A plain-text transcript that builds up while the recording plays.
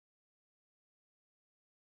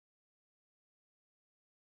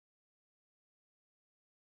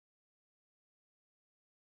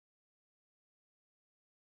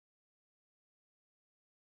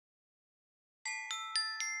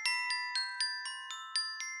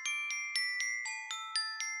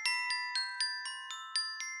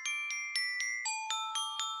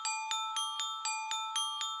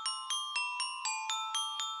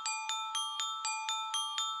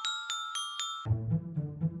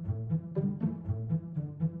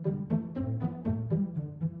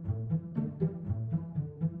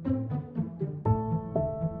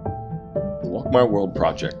Walk My World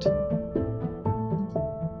project.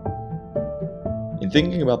 In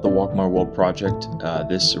thinking about the Walk My World project,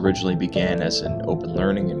 this originally began as an open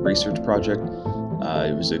learning and research project.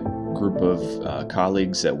 It was a group of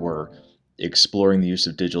colleagues that were exploring the use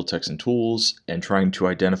of digital text and tools and trying to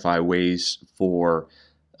identify ways for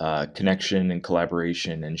connection and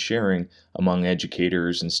collaboration and sharing among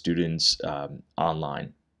educators and students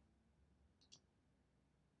online.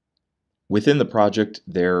 Within the project,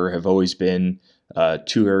 there have always been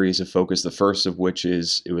two areas of focus. The first of which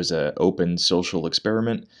is it was an open social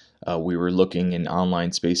experiment. We were looking in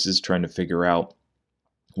online spaces, trying to figure out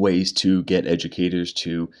ways to get educators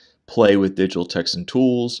to play with digital text and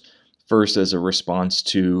tools, first as a response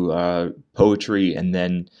to poetry, and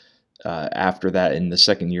then after that, in the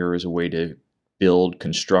second year, as a way to build,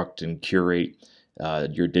 construct, and curate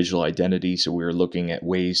your digital identity. So we were looking at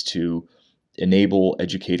ways to enable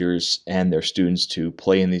educators and their students to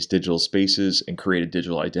play in these digital spaces and create a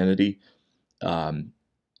digital identity.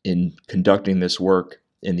 In conducting this work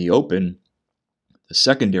in the open, the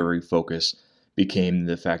secondary focus became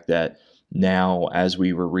the fact that now, as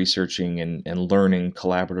we were researching and learning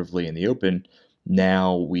collaboratively in the open,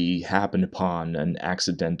 now we happened upon an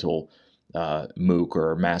accidental MOOC,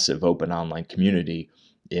 or massive open online community,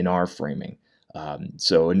 in our framing.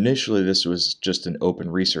 So initially this was just an open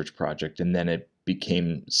research project, and then it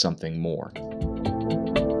became something more.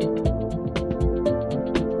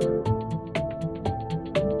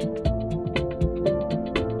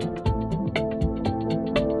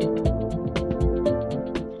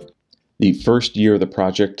 The first year of the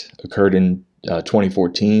project occurred in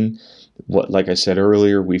 2014. Like I said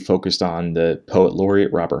earlier, we focused on the poet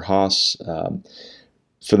laureate Robert Haas.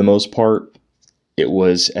 For the most part, it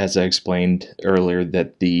was, as I explained earlier,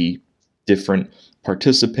 that the different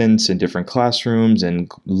participants in different classrooms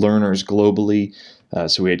and learners globally,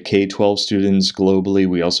 so we had K-12 students globally,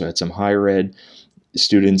 we also had some higher ed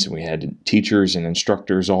students, and we had teachers and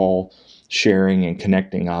instructors all sharing and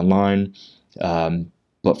connecting online.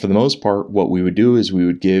 But for the most part, what we would do is we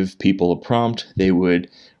would give people a prompt, they would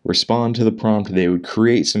respond to the prompt, they would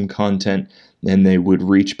create some content, and they would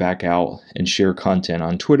reach back out and share content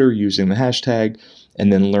on Twitter using the hashtag,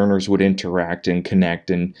 and then learners would interact and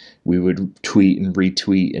connect, and we would tweet and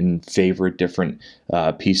retweet and favorite different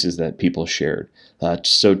pieces that people shared.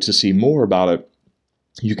 So to see more about it,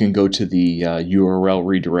 you can go to the URL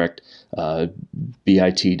redirect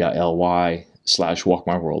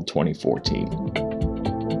bit.ly/walkmyworld2014.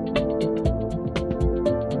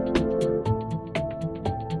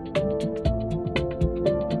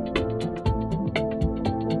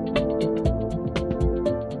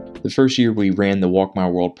 The first year we ran the Walk My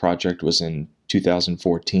World project was in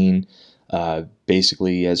 2014.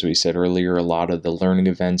 Basically, as we said earlier, a lot of the learning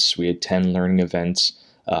events, we had 10 learning events.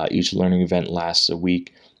 Each learning event lasts a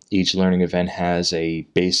week. Each learning event has a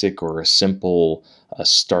basic or a simple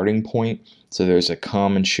starting point. So there's a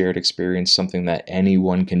common shared experience, something that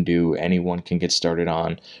anyone can do, anyone can get started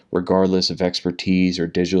on, regardless of expertise or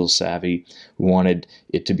digital savvy. We wanted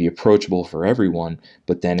it to be approachable for everyone,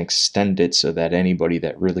 but then extend it so that anybody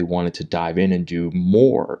that really wanted to dive in and do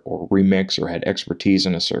more or remix or had expertise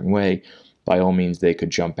in a certain way, by all means, they could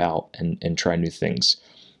jump out and try new things.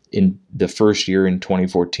 In the first year, in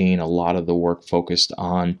 2014, a lot of the work focused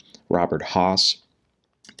on Robert Haas,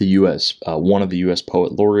 one of the U.S.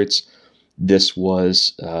 poet laureates. This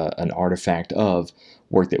was an artifact of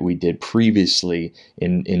work that we did previously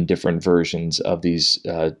in different versions of these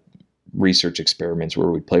research experiments, where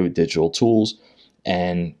we play with digital tools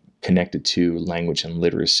and connect it to language and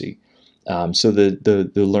literacy. So the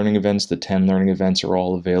learning events, the 10 learning events, are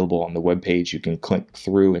all available on the webpage. You can click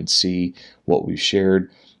through and see what we've shared.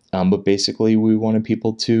 But basically, we wanted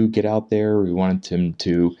people to get out there. We wanted them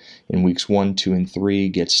to, in weeks 1, 2, and 3,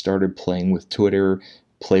 get started playing with Twitter,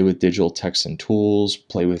 play with digital text and tools,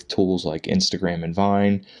 play with tools like Instagram and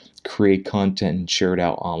Vine, create content and share it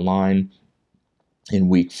out online. In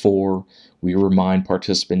week 4, we remind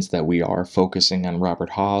participants that we are focusing on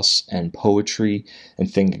Robert Haas and poetry,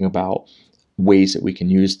 and thinking about ways that we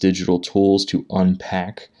can use digital tools to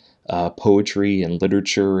unpack poetry and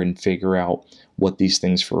literature and figure out what these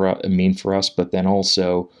things mean for us, but then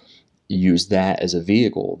also use that as a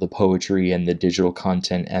vehicle, the poetry and the digital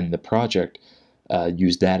content and the project,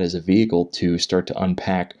 use that as a vehicle to start to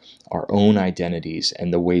unpack our own identities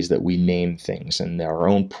and the ways that we name things and our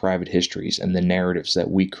own private histories and the narratives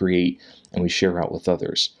that we create and we share out with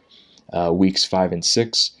others. Weeks 5 and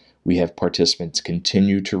 6, we have participants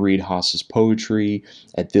continue to read Haas's poetry.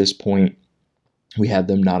 At this point, We had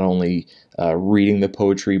them not only reading the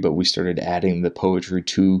poetry, but we started adding the poetry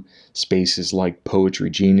to spaces like Poetry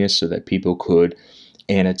Genius so that people could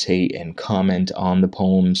annotate and comment on the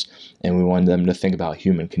poems. And we wanted them to think about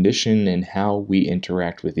human condition and how we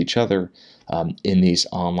interact with each other in these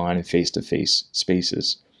online and face-to-face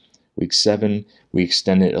spaces. Week 7, we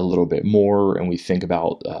extend it a little bit more and we think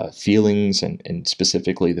about feelings and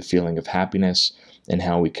specifically the feeling of happiness and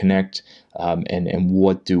how we connect and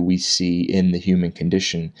what do we see in the human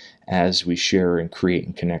condition as we share and create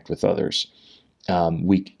and connect with others.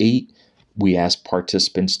 Week 8, we asked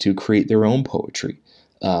participants to create their own poetry.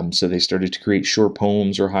 So they started to create short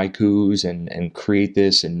poems or haikus and create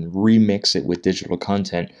this and remix it with digital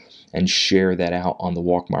content and share that out on the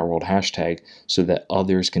Walk My World hashtag so that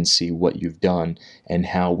others can see what you've done and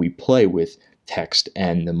how we play with text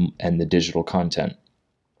and the digital content.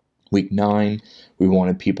 Week 9, we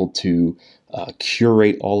wanted people to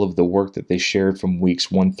curate all of the work that they shared from weeks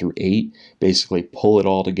 1 through 8, basically pull it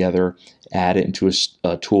all together, add it into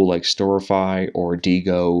a tool like Storify or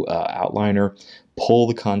Digo Outliner, pull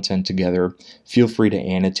the content together. Feel free to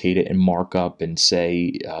annotate it and mark up and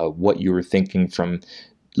say what you were thinking from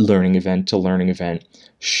learning event to learning event.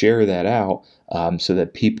 Share that out so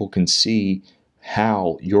that people can see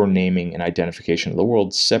how your naming and identification of the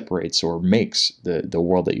world separates or makes the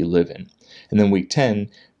world that you live in. And then week 10,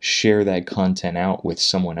 share that content out with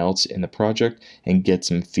someone else in the project and get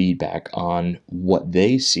some feedback on what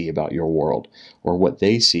they see about your world or what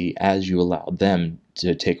they see as you allow them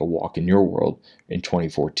to take a walk in your world in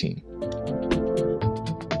 2014.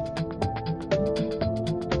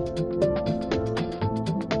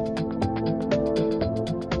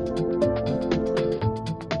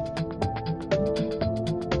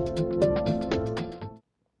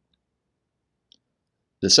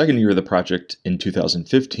 The second year of the project in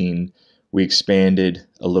 2015, we expanded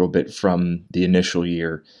a little bit from the initial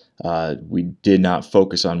year. We did not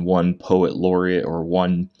focus on one poet laureate or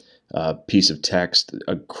one piece of text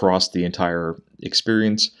across the entire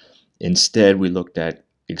experience. Instead, we looked at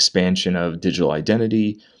expansion of digital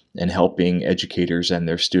identity and helping educators and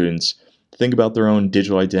their students think about their own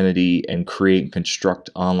digital identity and create and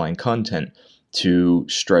construct online content to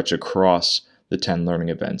stretch across the 10 learning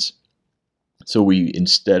events. So we,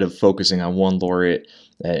 instead of focusing on one laureate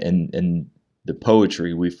and the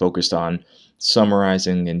poetry, we focused on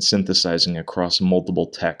summarizing and synthesizing across multiple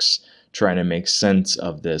texts, trying to make sense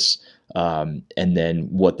of this, and then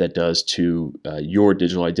what that does to your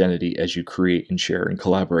digital identity as you create and share and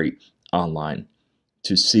collaborate online.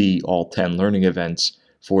 To see all 10 learning events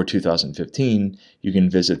for 2015, you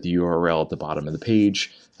can visit the URL at the bottom of the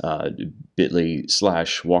page,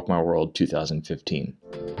 bit.ly/walkmyworld2015.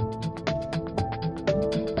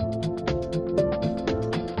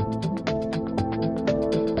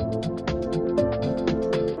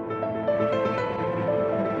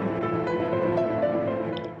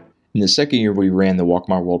 In the second year we ran the Walk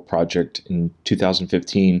My World project in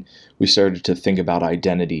 2015, we started to think about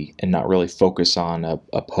identity and not really focus on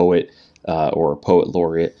a poet or a poet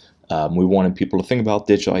laureate. We wanted people to think about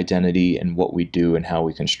digital identity and what we do and how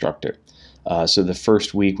we construct it. So the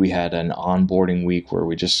first week we had an onboarding week where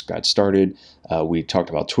we just got started. We talked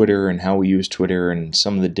about Twitter and how we use Twitter and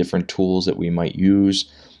some of the different tools that we might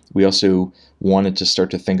use. We also wanted to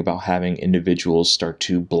start to think about having individuals start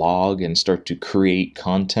to blog and start to create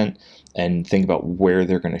content and think about where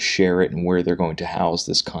they're going to share it and where they're going to house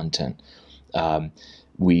this content.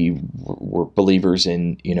 We were believers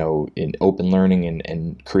in open learning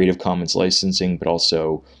and Creative Commons licensing, but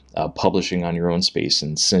also publishing on your own space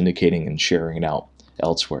and syndicating and sharing it out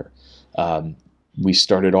elsewhere. We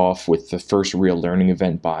started off with the first real learning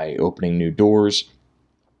event by opening new doors.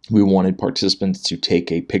 We wanted participants to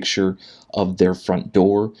take a picture of their front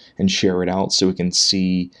door and share it out so we can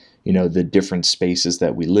see, the different spaces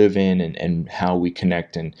that we live in and how we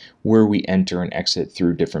connect and where we enter and exit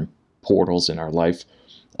through different portals in our life.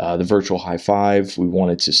 The virtual high five, we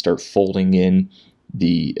wanted to start folding in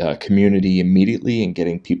the community immediately and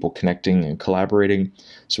getting people connecting and collaborating.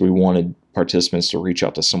 So we wanted participants to reach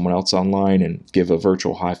out to someone else online and give a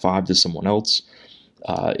virtual high five to someone else.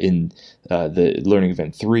 In the Learning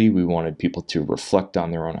Event 3, we wanted people to reflect on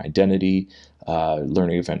their own identity.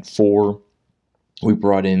 Learning Event 4, we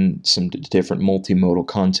brought in some different multi-modal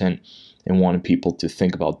content and wanted people to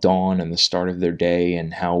think about dawn and the start of their day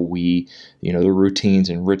and how we, the routines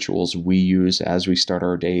and rituals we use as we start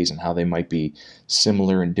our days and how they might be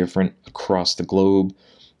similar and different across the globe.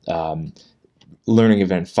 Learning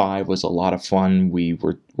Event 5 was a lot of fun. We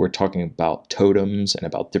were talking about totems and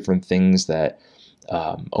about different things that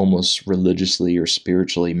almost religiously or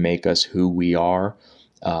spiritually make us who we are.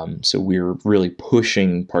 So we're really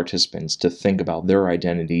pushing participants to think about their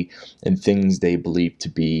identity and things they believe to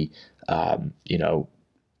be,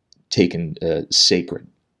 taken sacred,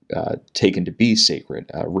 taken to be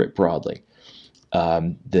sacred, writ broadly.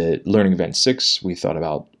 The learning event 6, we thought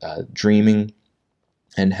about dreaming,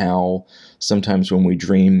 and how sometimes when we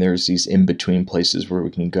dream, there's these in-between places where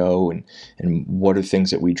we can go, and what are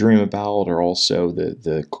things that we dream about, or also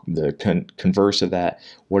the converse of that,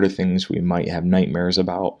 what are things we might have nightmares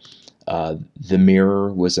about. The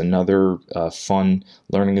mirror was another fun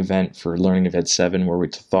learning event for learning event 7, where we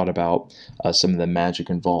thought about some of the magic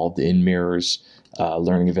involved in mirrors.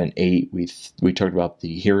 Learning event 8, we talked about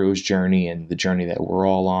the hero's journey and the journey that we're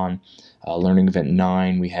all on. Learning event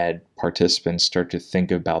 9, we had participants start to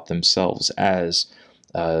think about themselves as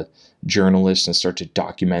journalists and start to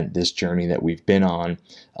document this journey that we've been on.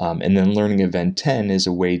 And then learning event 10 is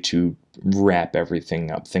a way to wrap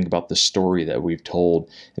everything up, think about the story that we've told,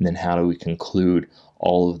 and then how do we conclude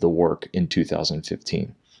all of the work in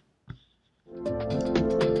 2015.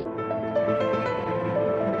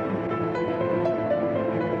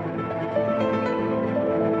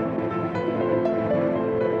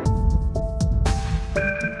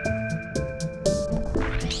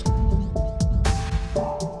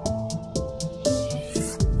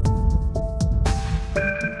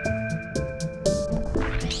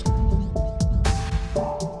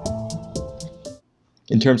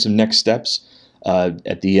 In terms of next steps,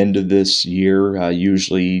 at the end of this year,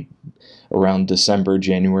 usually around December,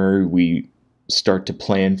 January, we start to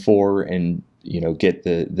plan for and get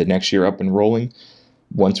the next year up and rolling.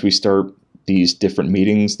 Once we start these different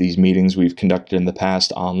meetings, these meetings we've conducted in the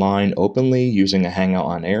past online openly using a Hangout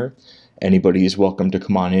on Air. Anybody is welcome to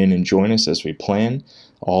come on in and join us as we plan.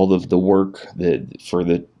 All of the work for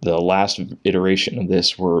the last iteration of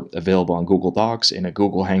this were available on Google Docs in a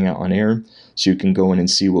Google Hangout on Air, so you can go in and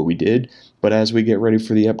see what we did. But as we get ready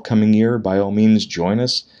for the upcoming year, by all means, join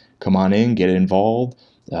us. Come on in, get involved,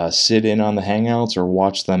 sit in on the Hangouts or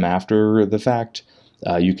watch them after the fact.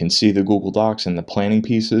 You can see the Google Docs and the planning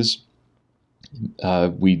pieces.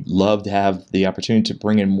 We'd love to have the opportunity to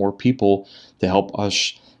bring in more people to help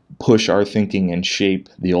us push our thinking and shape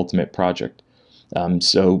the ultimate project.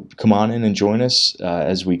 So come on in and join us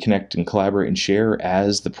as we connect and collaborate and share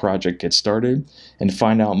as the project gets started. And to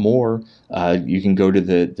find out more, you can go to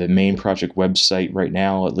the main project website right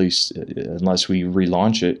now, at least unless we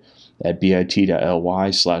relaunch it, at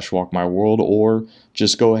bit.ly/walkmyworld, or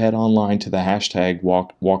just go ahead online to the hashtag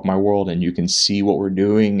walkmyworld and you can see what we're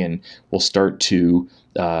doing, and we'll start to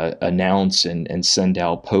announce and send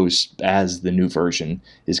out posts as the new version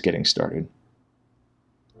is getting started.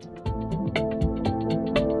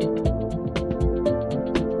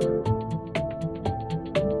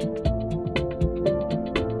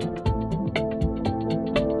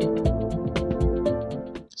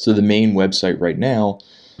 So the main website right now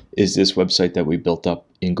is this website that we built up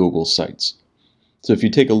in Google Sites. So if you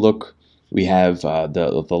take a look, we have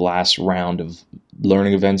the last round of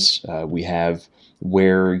learning events. We have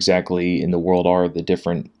where exactly in the world are the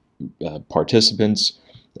different participants,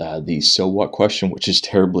 the so what question, which is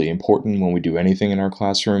terribly important when we do anything in our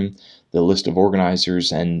classroom, the list of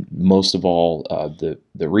organizers, and most of all,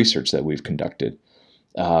 the research that we've conducted.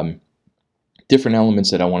 Different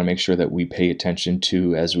elements that I want to make sure that we pay attention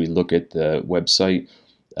to as we look at the website.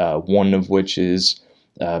 One of which is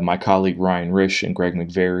my colleague Ryan Risch and Greg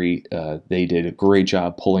McVeary. They did a great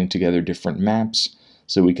job pulling together different maps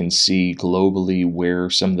so we can see globally where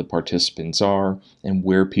some of the participants are and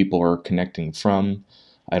where people are connecting from.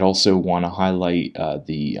 I'd also want to highlight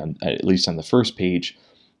at least on the first page,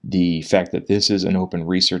 the fact that this is an open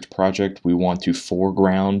research project. We want to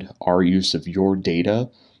foreground our use of your data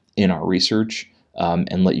in our research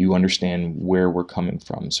and let you understand where we're coming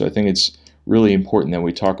from. So I think it's really important that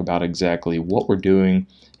we talk about exactly what we're doing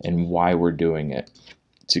and why we're doing it.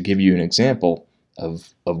 To give you an example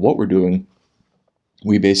of what we're doing,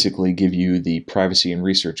 we basically give you the privacy and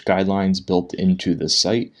research guidelines built into the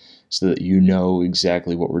site so that you know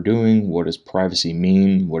exactly what we're doing. What does privacy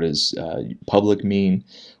mean? What does public mean?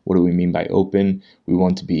 What do we mean by open? We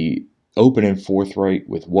want to be open and forthright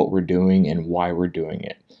with what we're doing and why we're doing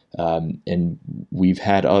it. And we've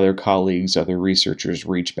had other colleagues, other researchers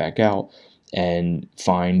reach back out and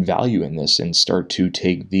find value in this and start to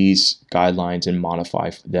take these guidelines and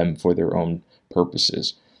modify them for their own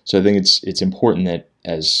purposes. So I think it's important that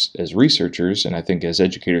as researchers, and I think as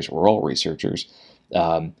educators, we're all researchers,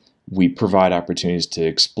 we provide opportunities to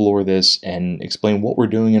explore this and explain what we're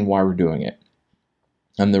doing and why we're doing it.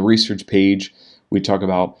 On the research page, we talk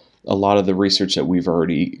about a lot of the research that we've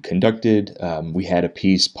already conducted. We had a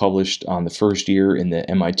piece published on the first year in the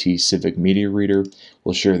MIT Civic Media Reader.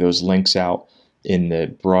 We'll share those links out in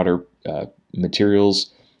the broader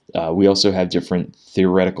materials. We also have different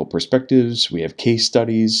theoretical perspectives. We have case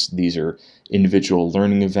studies. These are individual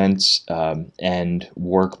learning events and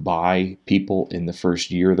work by people in the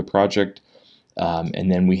first year of the project.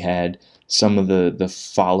 And then we had some of the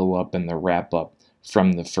follow-up and the wrap-up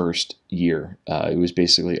from the first year. It was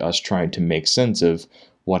basically us trying to make sense of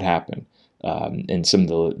what happened and some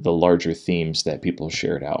of the larger themes that people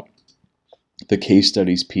shared out. The case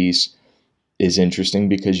studies piece is interesting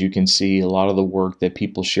because you can see a lot of the work that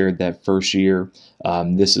people shared that first year.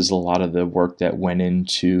 This is a lot of the work that went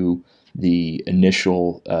into the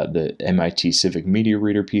initial, the MIT Civic Media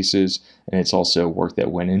Reader pieces, and it's also work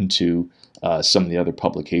that went into some of the other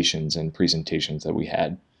publications and presentations that we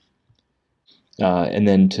had. And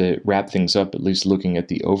then to wrap things up, at least looking at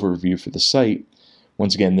the overview for the site,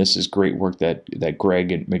 once again, this is great work that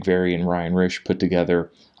Greg and McVeary and Ryan Risch put together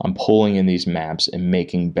on pulling in these maps and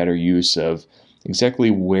making better use of exactly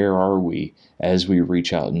where are we as we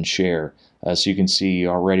reach out and share. So you can see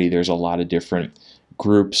already there's a lot of different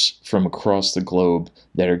groups from across the globe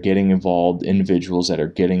that are getting involved, individuals that are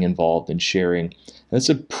getting involved in sharing. That's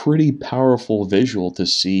a pretty powerful visual to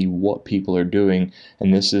see what people are doing,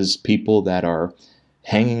 and this is people that are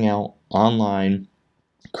hanging out online,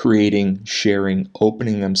 creating, sharing,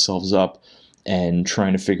 opening themselves up, and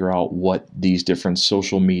trying to figure out what these different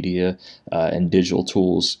social media and digital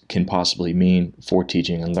tools can possibly mean for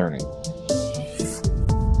teaching and learning.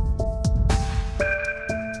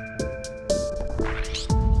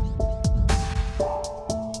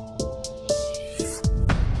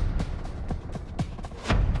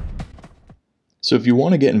 So if you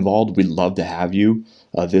want to get involved, we'd love to have you.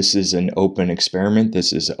 This is an open experiment.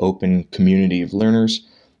 This is an open community of learners.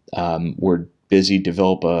 We're busy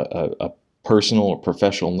develop a personal or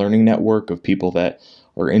professional learning network of people that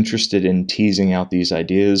are interested in teasing out these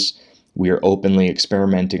ideas. We are openly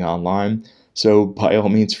experimenting online. So by all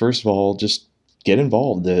means, first of all, just get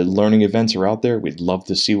involved. The learning events are out there. We'd love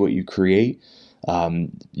to see what you create.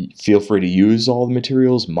 Feel free to use all the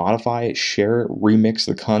materials, modify it, share it, remix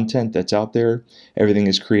the content that's out there. Everything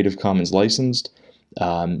is Creative Commons licensed.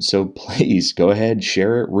 So please go ahead,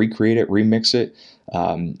 share it, recreate it, remix it.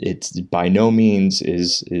 It's by no means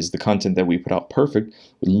is the content that we put out perfect.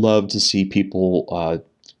 We'd love to see people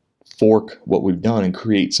fork what we've done and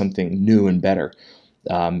create something new and better,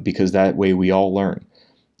 because that way we all learn.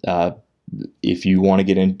 If you want to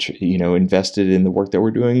get invested in the work that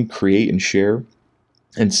we're doing, create and share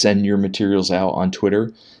and send your materials out on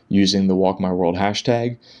Twitter using the Walk My World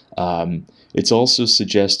hashtag. It's also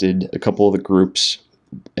suggested a couple of the groups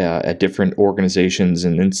at different organizations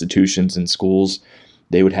and institutions and schools,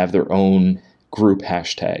 they would have their own group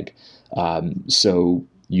hashtag. So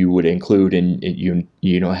you would include and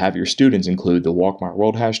have your students include the Walk My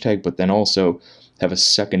World hashtag, but then also have a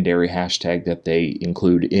secondary hashtag that they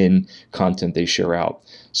include in content they share out.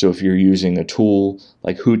 So if you're using a tool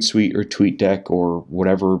like Hootsuite or TweetDeck or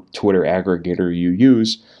whatever Twitter aggregator you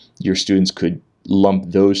use, your students could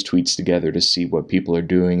lump those tweets together to see what people are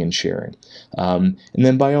doing and sharing. And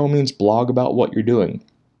then by all means, blog about what you're doing.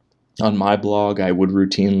 On my blog, I would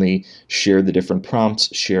routinely share the different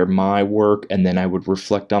prompts, share my work, and then I would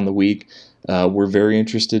reflect on the week. We're very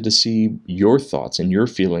interested to see your thoughts and your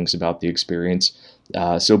feelings about the experience.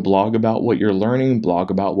 So blog about what you're learning, blog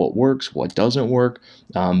about what works, what doesn't work,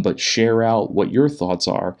 but share out what your thoughts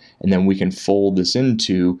are, and then we can fold this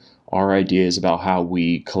into our ideas about how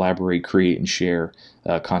we collaborate, create, and share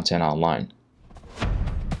content online.